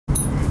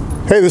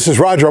Hey, this is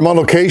Roger. I'm on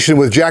location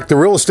with Jack the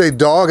real estate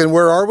dog, and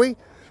where are we?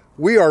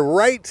 We are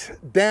right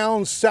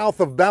down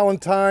south of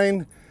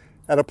Ballantyne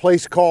at a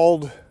place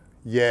called,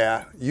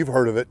 yeah, you've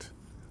heard of it,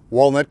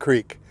 Walnut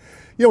Creek.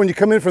 You know, when you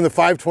come in from the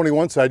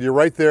 521 side, you're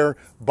right there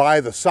by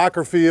the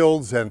soccer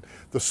fields and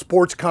the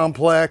sports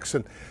complex.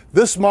 And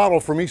this model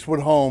from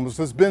Eastwood Homes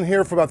has been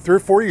here for about 3 or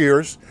 4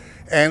 years,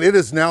 and it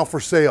is now for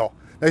sale.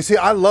 Now, you see,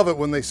 I love it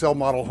when they sell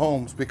model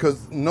homes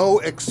because no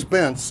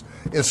expense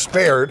is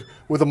spared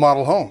with a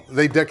model home.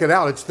 They deck it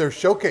out. It's their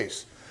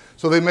showcase.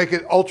 So they make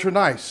it ultra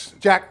nice.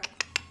 Jack,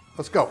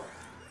 let's go.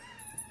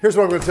 Here's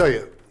what I'm going to tell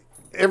you.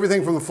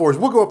 Everything from the floors.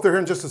 We'll go up there here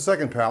in just a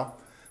second, pal.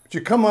 But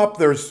you come up,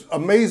 there's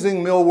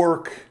amazing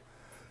millwork,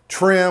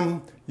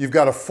 trim. You've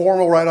got a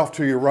formal right off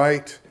to your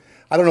right.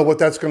 I don't know what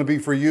that's going to be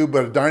for you,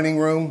 but a dining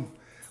room,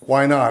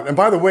 why not? And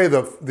by the way,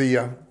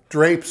 the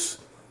drapes,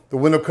 the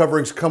window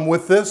coverings come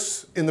with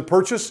this in the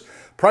purchase.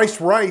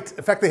 Priced right.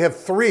 In fact, they have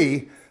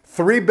three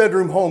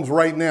bedroom homes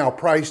right now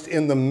priced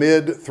in the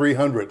mid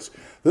 300s.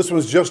 This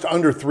one's just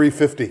under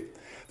 350.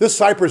 This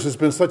Cypress has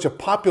been such a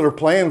popular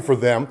plan for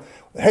them.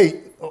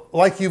 Hey,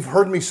 like you've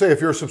heard me say,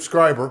 if you're a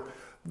subscriber,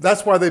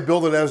 that's why they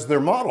build it as their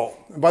model.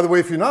 And by the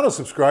way, if you're not a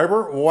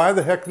subscriber, why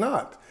the heck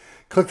not?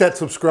 Click that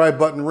subscribe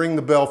button, ring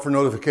the bell for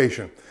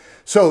notification.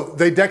 So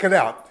they deck it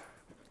out.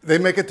 They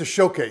make it to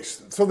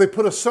showcase. So they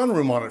put a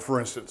sunroom on it,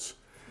 for instance.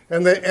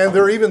 And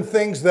there are even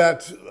things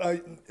that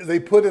they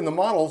put in the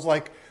models,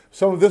 like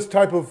some of this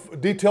type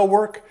of detail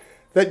work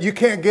that you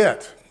can't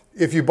get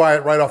if you buy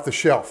it right off the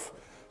shelf.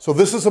 So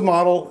this is a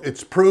model,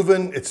 it's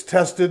proven, it's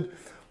tested.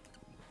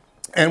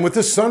 And with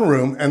this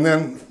sunroom, and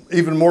then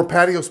even more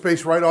patio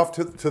space right off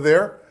to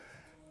there.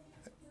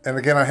 And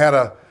again, I had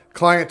a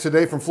client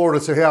today from Florida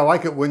say, hey, I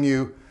like it when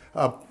you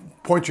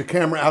point your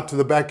camera out to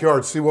the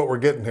backyard, see what we're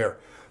getting here.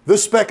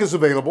 This spec is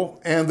available,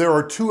 and there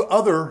are 2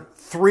 other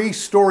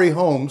 3-story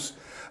homes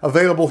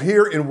available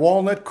here in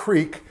Walnut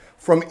Creek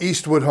from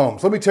Eastwood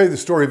Homes. Let me tell you the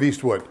story of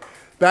Eastwood.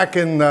 Back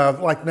in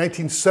like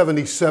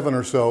 1977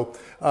 or so,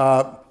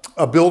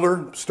 a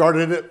builder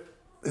started it,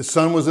 his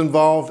son was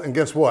involved, and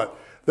guess what?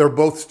 They're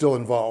both still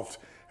involved.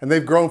 And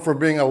they've grown from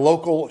being a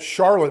local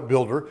Charlotte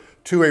builder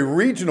to a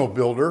regional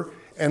builder,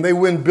 and they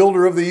win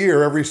Builder of the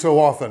Year every so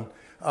often.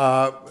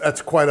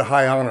 That's quite a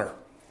high honor.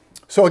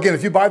 So again,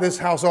 if you buy this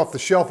house off the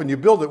shelf and you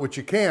build it, which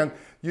you can,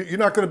 you're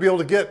not going to be able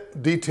to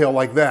get detail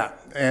like that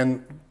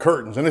and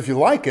curtains. And if you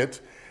like it,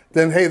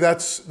 then hey,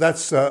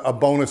 that's a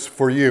bonus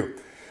for you.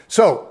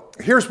 So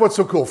here's what's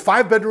so cool.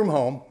 5-bedroom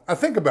home. Now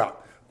think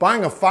about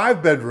buying a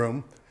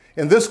 5-bedroom,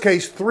 in this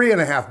case,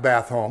 3.5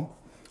 bath home,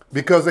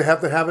 because they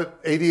have to have it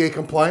ADA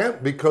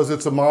compliant because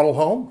it's a model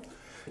home.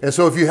 And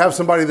so if you have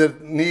somebody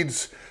that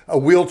needs a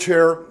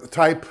wheelchair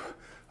type,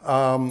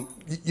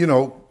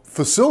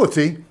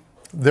 facility,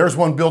 there's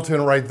one built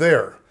in right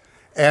there.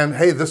 And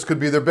hey, this could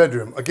be their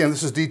bedroom. Again,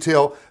 this is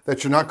detail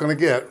that you're not going to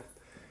get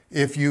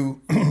if you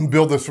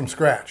build this from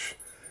scratch.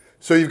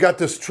 So you've got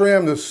this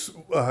trim,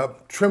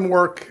 trim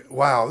work.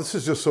 Wow, this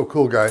is just so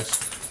cool,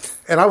 guys.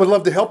 And I would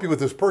love to help you with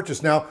this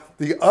purchase. Now,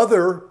 the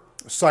other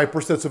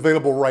Cypress that's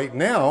available right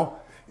now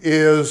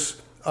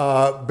is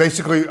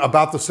basically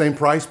about the same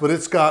price, but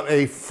it's got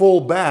a full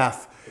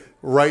bath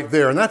right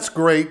there. And that's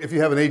great if you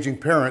have an aging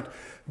parent,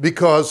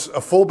 because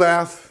a full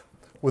bath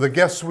with a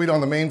guest suite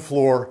on the main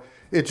floor,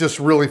 it just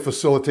really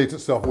facilitates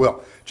itself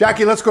well.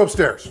 Jackie, let's go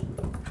upstairs.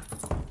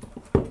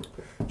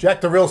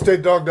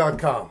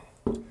 JackTheRealEstateDog.com.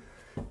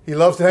 He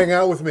loves to hang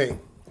out with me.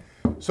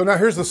 So now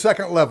here's the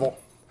second level.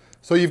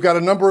 So you've got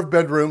a number of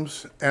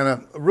bedrooms and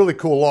a really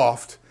cool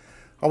loft.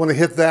 I want to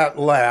hit that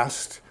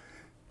last.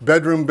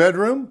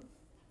 Bedroom,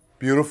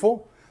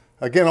 beautiful.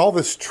 Again, all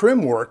this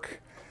trim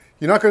work,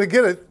 you're not going to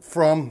get it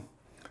from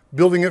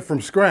building it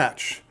from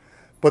scratch,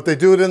 but they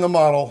do it in the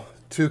model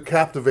to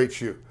captivate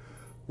you.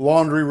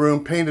 Laundry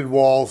room, painted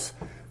walls.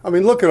 I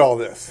mean, look at all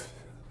this.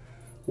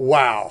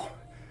 Wow.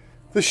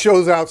 This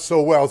shows out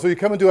so well. So you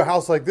come into a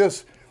house like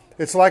this,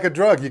 it's like a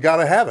drug. You got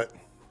to have it.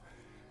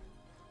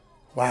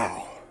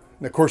 Wow.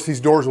 And of course, these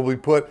doors will be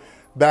put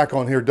back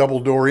on here, double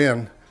door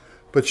in.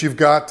 But you've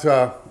got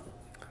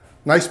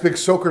nice big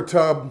soaker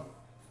tub.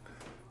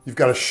 You've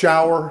got a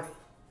shower.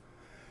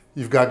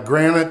 You've got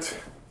granite,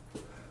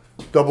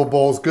 double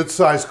bowls, good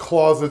sized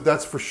closet,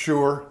 that's for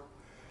sure.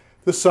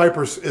 This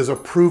Cypress is a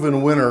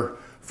proven winner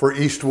for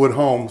Eastwood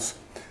Homes.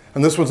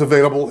 And this one's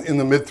available in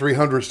the mid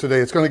 300s today.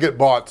 It's going to get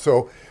bought,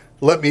 so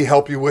let me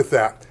help you with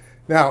that.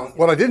 Now,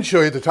 what I didn't show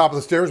you at the top of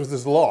the stairs was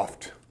this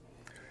loft.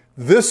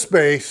 This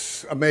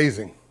space,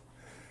 amazing.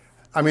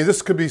 I mean,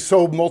 this could be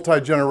so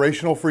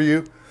multi-generational for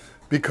you,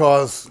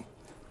 because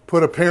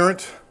put a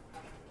parent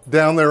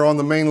down there on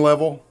the main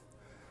level,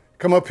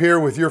 come up here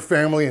with your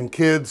family and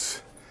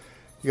kids.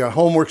 You got a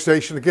home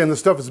workstation. Again, this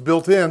stuff is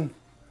built in.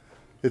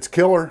 It's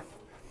killer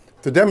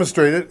to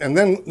demonstrate it. And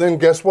then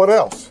guess what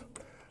else?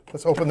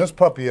 Let's open this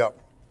puppy up.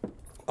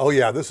 Oh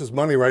yeah, this is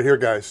money right here,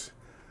 guys.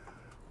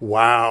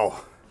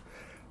 Wow.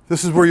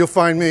 This is where you'll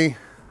find me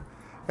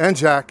and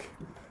Jack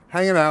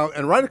hanging out,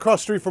 and right across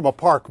the street from a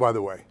park, by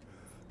the way.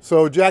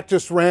 So Jack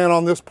just ran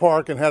on this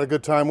park and had a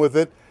good time with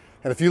it.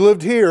 And if you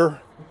lived here,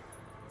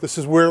 this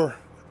is where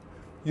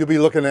you'll be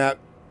looking at,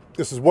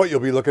 this is what you'll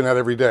be looking at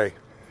every day.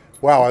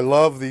 Wow, I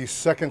love the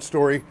second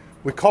story.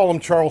 We call them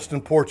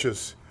Charleston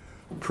porches.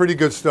 Pretty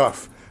good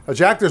stuff.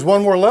 Jack, there's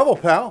one more level,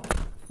 pal.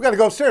 We got to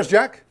go upstairs,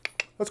 Jack.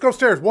 Let's go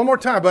upstairs one more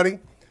time, buddy.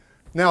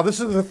 Now,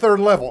 this is the third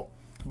level.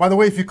 By the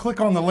way, if you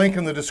click on the link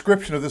in the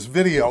description of this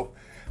video,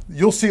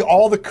 you'll see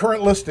all the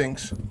current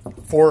listings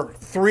for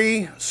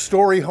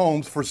 3-story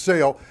homes for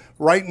sale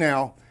right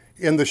now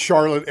in the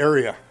Charlotte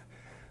area.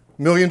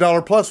 $1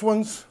 million plus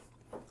ones,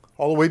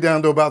 all the way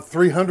down to about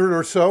 300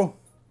 or so.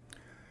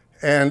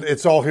 And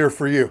it's all here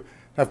for you.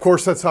 Now, of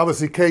course, that's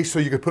obviously case, so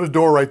you could put a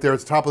door right there at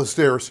the top of the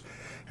stairs.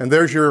 And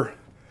there's your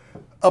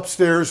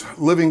upstairs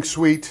living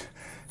suite.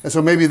 And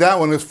so maybe that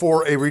one is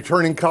for a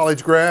returning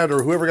college grad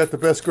or whoever got the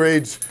best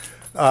grades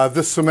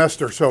this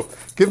semester. So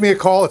give me a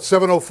call at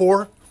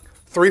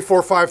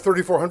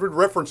 704-345-3400.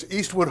 Reference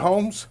Eastwood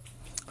Homes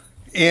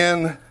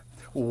in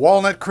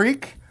Walnut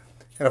Creek.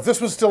 And if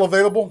this was still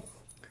available,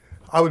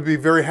 I would be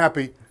very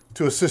happy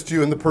to assist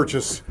you in the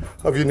purchase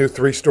of your new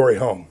 3-story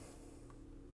home.